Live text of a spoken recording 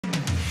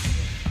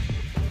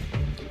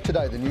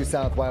Today, the New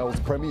South Wales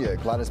Premier,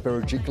 Gladys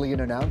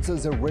Berejiklian,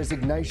 announces a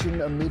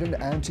resignation amid an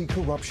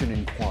anti-corruption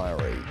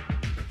inquiry.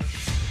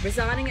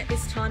 Resigning at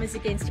this time is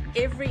against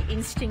every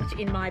instinct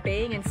in my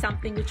being and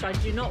something which I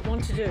do not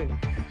want to do.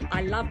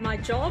 I love my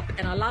job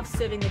and I love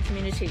serving the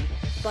community,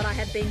 but I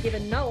have been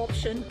given no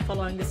option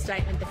following the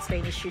statement that's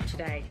been issued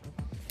today.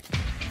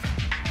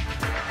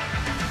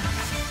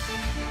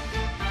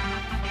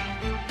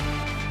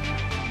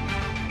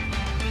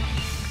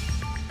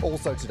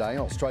 Also today,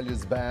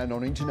 Australia's ban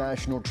on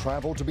international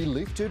travel to be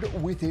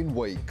lifted within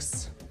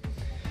weeks.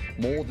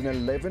 More than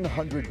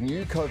 1,100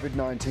 new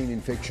COVID-19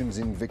 infections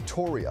in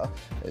Victoria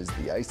as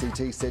the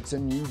ACT sets a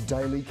new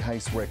daily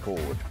case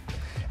record.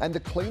 And the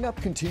clean-up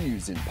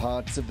continues in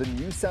parts of the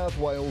New South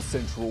Wales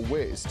Central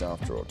West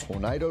after a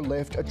tornado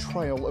left a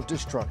trail of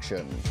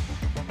destruction.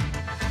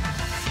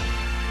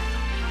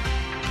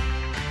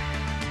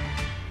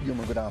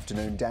 Good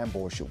afternoon, Dan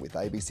Borscher with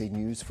ABC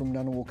News from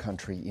Ngunnawal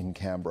Country in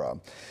Canberra.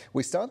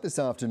 We start this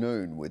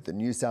afternoon with the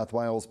New South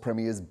Wales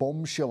Premier's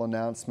bombshell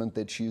announcement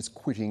that she is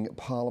quitting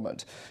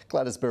Parliament.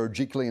 Gladys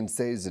Berejiklian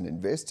says an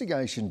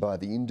investigation by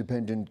the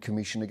Independent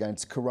Commission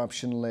Against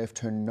Corruption left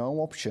her no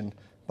option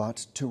but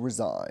to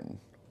resign.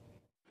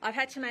 I've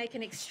had to make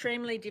an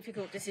extremely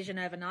difficult decision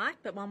overnight,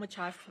 but one which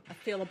I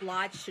feel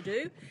obliged to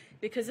do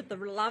because of the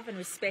love and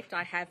respect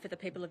I have for the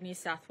people of New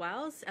South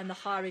Wales and the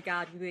high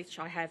regard which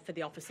I have for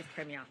the Office of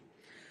Premier.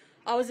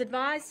 I was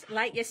advised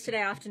late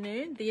yesterday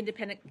afternoon the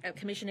Independent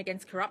Commission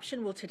Against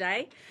Corruption will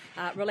today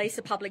release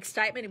a public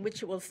statement in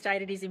which it will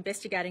state it is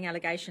investigating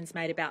allegations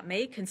made about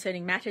me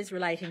concerning matters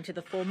relating to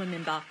the former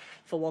member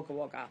for Wagga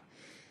Wagga.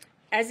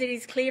 As it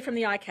is clear from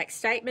the Icac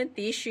statement,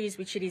 the issues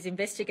which it is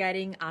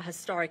investigating are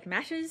historic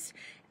matters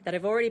that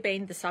have already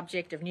been the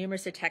subject of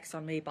numerous attacks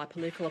on me by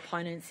political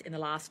opponents in the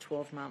last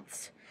 12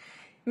 months.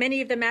 Many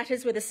of the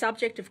matters were the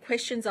subject of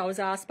questions I was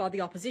asked by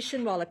the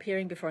opposition while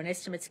appearing before an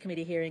Estimates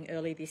Committee hearing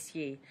early this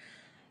year.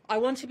 I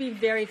want to be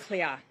very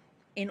clear.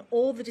 In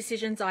all the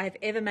decisions I have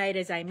ever made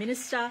as a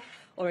Minister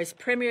or as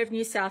Premier of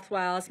New South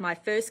Wales, my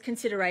first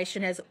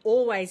consideration has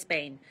always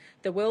been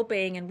the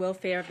well-being and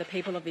welfare of the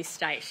people of this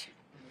state.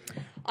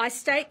 I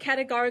state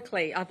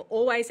categorically I've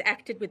always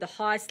acted with the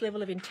highest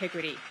level of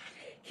integrity.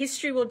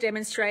 History will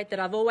demonstrate that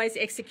I've always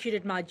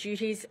executed my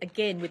duties,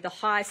 again, with the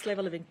highest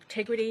level of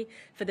integrity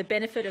for the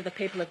benefit of the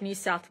people of New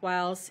South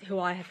Wales, who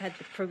I have had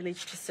the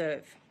privilege to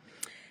serve.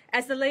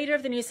 As the Leader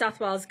of the New South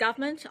Wales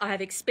Government, I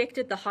have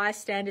expected the highest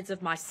standards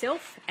of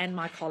myself and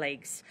my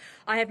colleagues.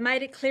 I have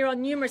made it clear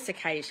on numerous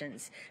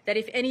occasions that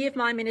if any of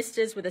my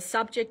ministers were the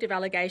subject of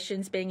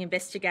allegations being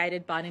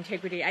investigated by an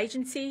integrity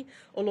agency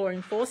or law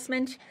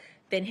enforcement,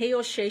 then he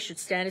or she should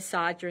stand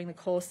aside during the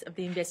course of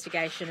the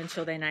investigation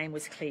until their name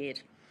was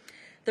cleared.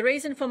 The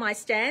reason for my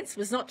stance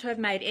was not to have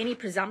made any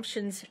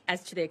presumptions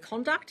as to their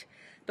conduct,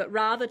 but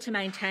rather to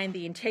maintain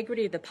the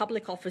integrity of the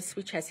public office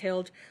which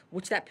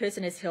that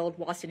person has held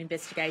whilst an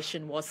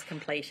investigation was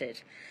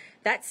completed.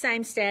 That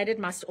same standard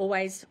must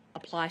always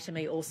apply to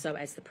me also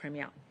as the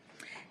Premier.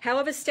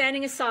 However,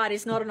 standing aside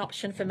is not an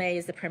option for me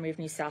as the Premier of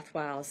New South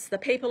Wales. The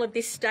people of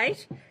this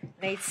state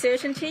need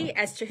certainty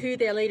as to who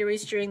their leader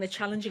is during the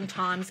challenging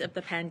times of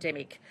the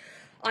pandemic.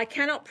 I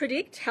cannot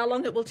predict how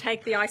long it will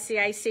take the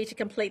ICAC to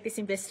complete this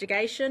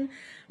investigation,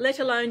 let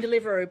alone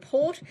deliver a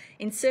report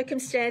in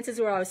circumstances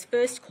where I was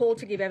first called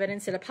to give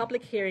evidence at a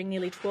public hearing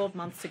nearly 12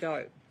 months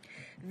ago.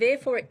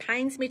 Therefore, it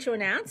pains me to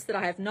announce that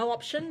I have no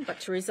option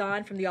but to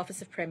resign from the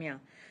Office of Premier.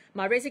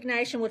 My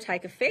resignation will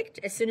take effect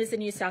as soon as the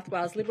New South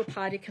Wales Liberal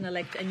Party can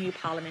elect a new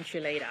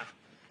parliamentary leader.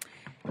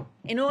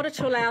 In order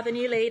to allow the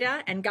new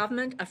leader and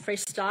government a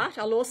fresh start,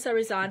 I'll also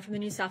resign from the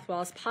New South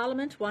Wales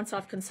Parliament once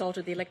I've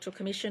consulted the Electoral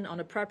Commission on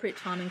appropriate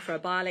timing for a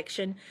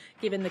by-election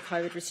given the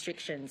COVID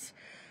restrictions.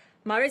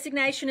 My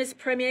resignation as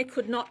Premier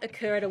could not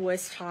occur at a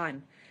worse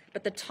time,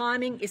 but the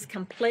timing is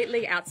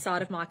completely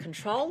outside of my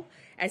control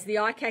as the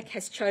Icac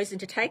has chosen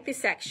to take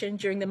this action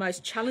during the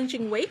most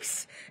challenging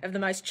weeks of the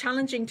most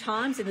challenging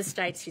times in the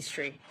state's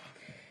history.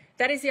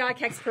 That is the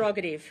Icac's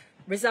prerogative.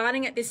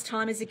 Resigning at this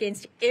time is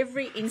against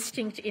every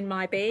instinct in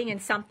my being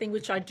and something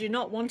which I do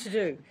not want to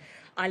do.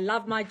 I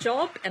love my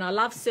job and I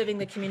love serving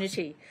the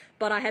community,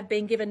 but I have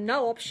been given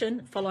no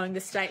option following the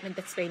statement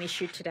that's been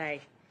issued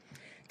today.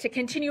 To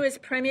continue as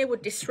Premier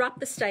would disrupt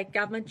the state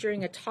government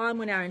during a time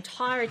when our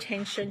entire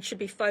attention should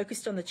be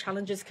focused on the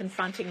challenges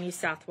confronting New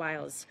South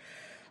Wales.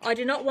 I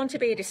do not want to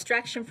be a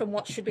distraction from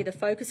what should be the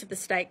focus of the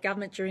state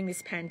government during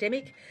this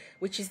pandemic,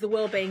 which is the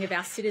well-being of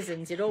our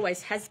citizens. It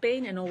always has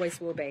been and always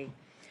will be.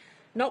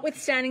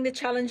 Notwithstanding the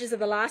challenges of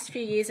the last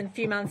few years and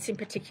few months in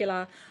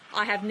particular,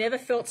 I have never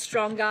felt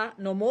stronger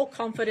nor more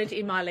confident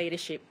in my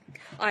leadership.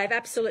 I have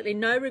absolutely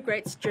no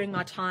regrets during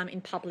my time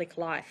in public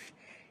life.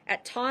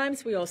 At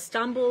times we all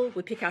stumble,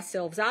 we pick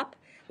ourselves up,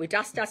 we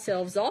dust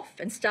ourselves off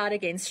and start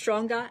again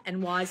stronger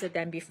and wiser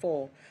than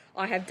before.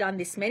 I have done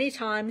this many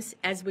times,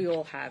 as we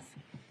all have.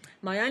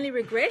 My only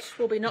regret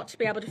will be not to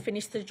be able to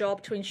finish the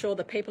job to ensure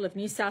the people of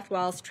New South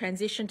Wales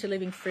transition to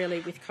living freely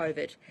with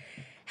COVID.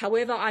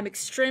 However, I'm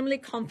extremely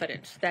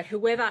confident that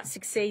whoever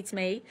succeeds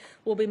me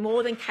will be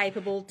more than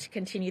capable to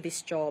continue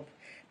this job.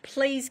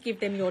 Please give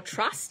them your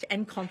trust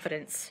and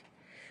confidence.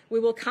 We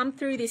will come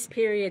through this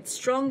period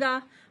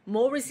stronger,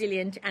 more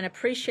resilient and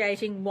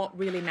appreciating what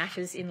really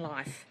matters in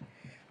life.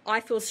 I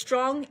feel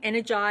strong,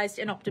 energised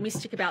and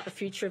optimistic about the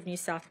future of New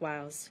South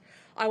Wales.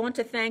 I want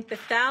to thank the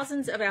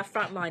thousands of our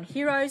frontline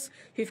heroes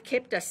who've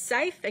kept us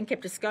safe and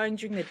kept us going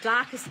during the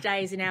darkest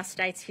days in our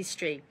state's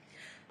history.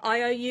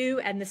 I owe you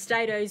and the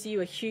state owes you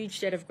a huge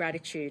debt of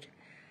gratitude.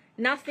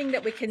 Nothing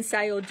that we can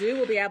say or do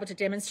will be able to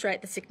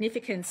demonstrate the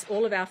significance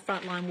all of our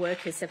frontline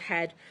workers have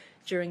had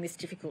during this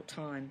difficult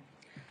time.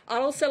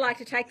 I'd also like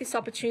to take this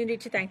opportunity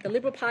to thank the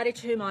Liberal Party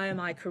to whom I owe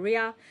my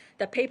career,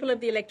 the people of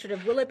the electorate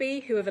of Willoughby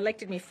who have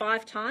elected me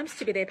 5 times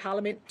to be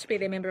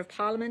their Member of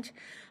Parliament,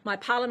 my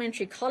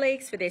parliamentary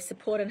colleagues for their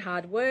support and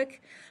hard work,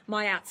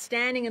 my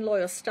outstanding and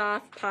loyal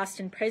staff, past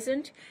and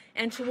present,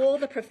 and to all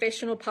the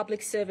professional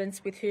public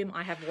servants with whom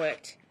I have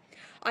worked.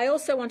 I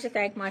also want to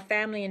thank my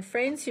family and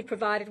friends who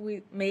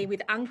provided me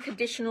with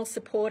unconditional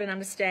support and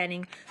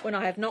understanding when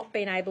I have not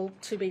been able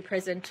to be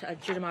present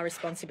due to my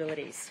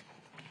responsibilities.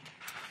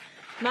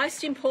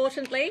 Most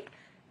importantly,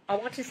 I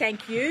want to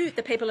thank you,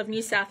 the people of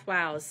New South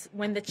Wales.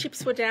 When the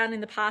chips were down in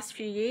the past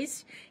few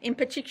years, in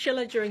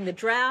particular during the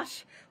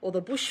drought or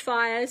the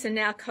bushfires and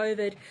now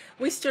COVID,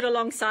 we stood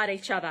alongside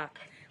each other.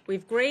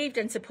 We've grieved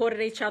and supported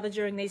each other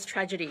during these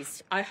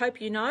tragedies. I hope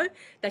you know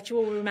that you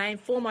will remain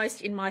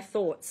foremost in my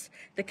thoughts.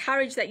 The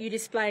courage that you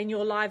display in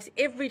your lives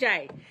every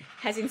day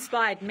has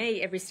inspired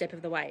me every step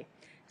of the way.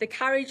 The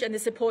courage and the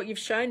support you've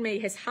shown me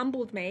has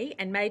humbled me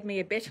and made me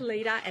a better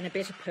leader and a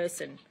better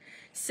person.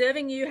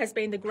 Serving you has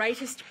been the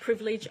greatest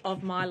privilege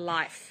of my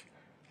life.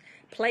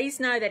 Please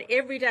know that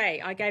every day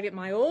I gave it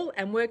my all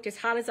and worked as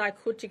hard as I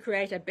could to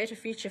create a better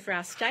future for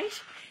our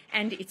state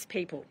and its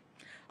people.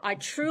 I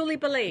truly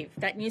believe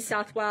that New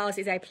South Wales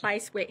is a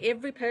place where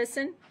every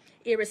person,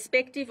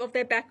 irrespective of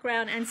their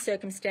background and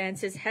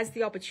circumstances, has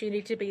the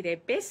opportunity to be their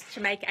best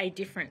to make a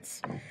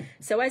difference.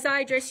 So as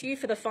I address you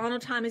for the final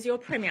time as your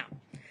Premier,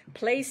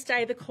 please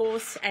stay the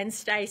course and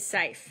stay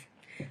safe.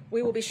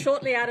 We will be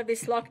shortly out of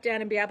this lockdown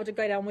and be able to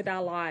go on with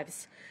our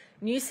lives.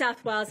 New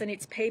South Wales and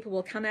its people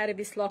will come out of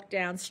this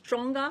lockdown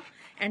stronger,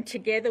 and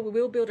together we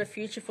will build a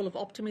future full of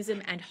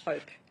optimism and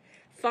hope.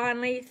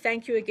 Finally,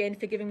 thank you again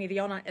for giving me the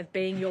honour of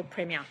being your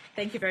Premier.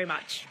 Thank you very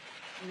much.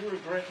 You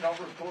regret not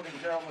reporting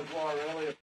Darryl Maguire earlier.